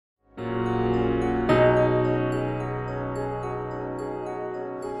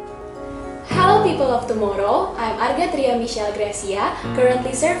Hello people of tomorrow, I'm Arga Tria Michelle Gracia,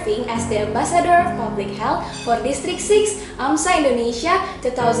 currently serving as the Ambassador of Public Health for District 6, AMSA Indonesia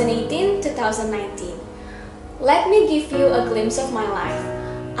 2018-2019. Let me give you a glimpse of my life.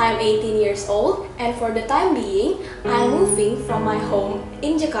 I'm 18 years old and for the time being, I'm moving from my home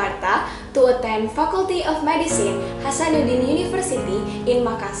in Jakarta to attend Faculty of Medicine Hasanuddin University in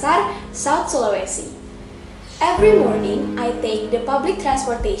Makassar, South Sulawesi. Every morning, I take the public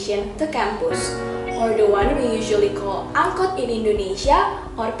transportation to campus, or the one we usually call Angkot in Indonesia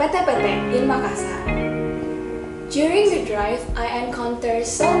or PT-PT in Makassar. During the drive, I encounter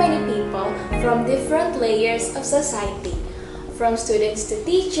so many people from different layers of society, from students to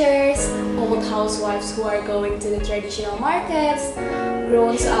teachers, old housewives who are going to the traditional markets,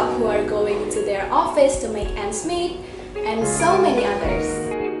 grown-ups who are going to their office to make ends meet, and so many others.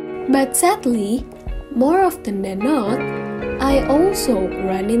 But sadly, more often than not, I also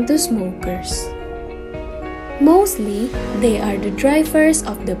run into smokers. Mostly, they are the drivers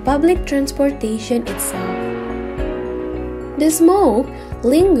of the public transportation itself. The smoke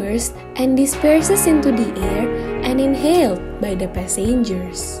lingers and disperses into the air and inhaled by the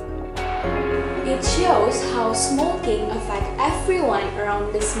passengers. It shows how smoking affects everyone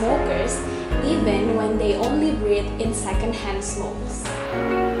around the smokers, even when they only breathe in secondhand smokes.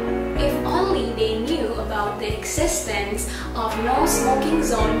 If only they knew about the existence of no smoking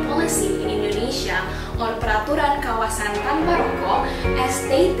zone policy in Indonesia or Peraturan Kawasan Tanpa Rokok as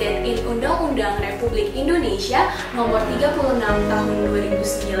stated in Undang-Undang Republik Indonesia Nomor 36 Tahun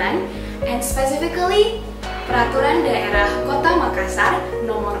 2009 and specifically Peraturan Daerah Kota Makassar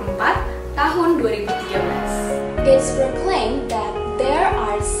Nomor 4 Tahun 2013. It's proclaimed that there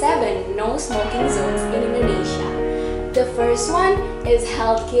are 7 no smoking zones in Indonesia. The first one is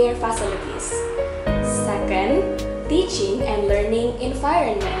healthcare facilities. Second, teaching and learning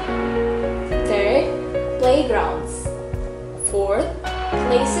environment. Third, playgrounds. Fourth,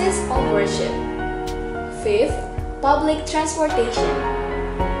 places of worship. Fifth, public transportation.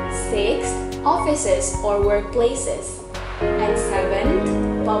 Sixth, offices or workplaces. And seventh,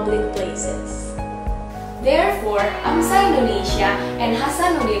 public places. Therefore, AMSA Indonesia and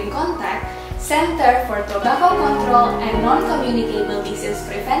Hasanuddin Contact Center for Tobacco Control and Non-Communicable Disease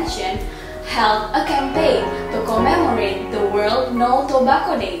Prevention held a campaign to commemorate the World No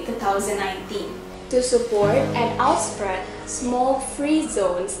Tobacco Day 2019 to support and outspread smoke-free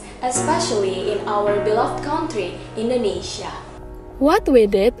zones, especially in our beloved country, Indonesia. What we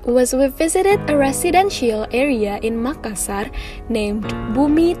did was we visited a residential area in Makassar named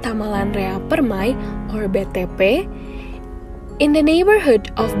Bumi Tamalan Rea Permai or BTP in the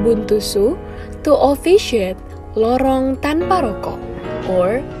neighborhood of Buntusu to officiate Lorong Tanpa Rokok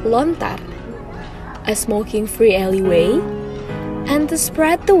or Lontar, a smoking-free alleyway, and to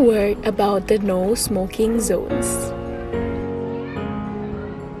spread the word about the no smoking zones.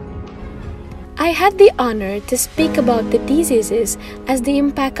 I had the honor to speak about the diseases as the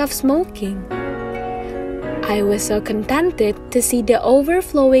impact of smoking. I was so contented to see the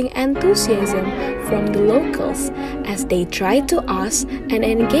overflowing enthusiasm from the locals as they tried to ask and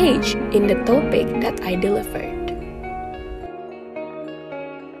engage in the topic that I delivered.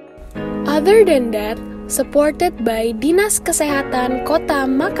 Other than that, supported by Dinas Kesehatan Kota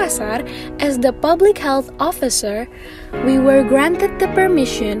Makassar as the public health officer, we were granted the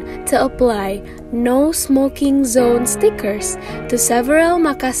permission to apply no smoking zone stickers to several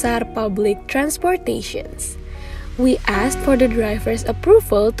Makassar public transportations. We asked for the driver's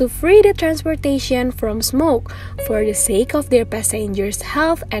approval to free the transportation from smoke for the sake of their passengers'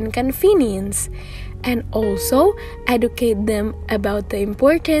 health and convenience, and also educate them about the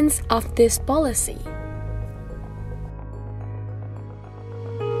importance of this policy.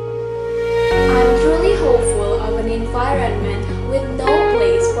 I'm truly hopeful of an environment with no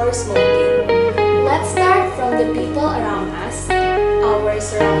place for smoking. Let's start from the people around us, our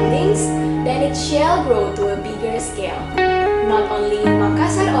surroundings, then it shall grow to a bigger scale, not only in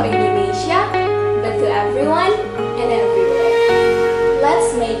Makassar or Indonesia, but to everyone and everywhere.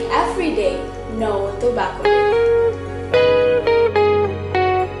 Let's make every day no tobacco day.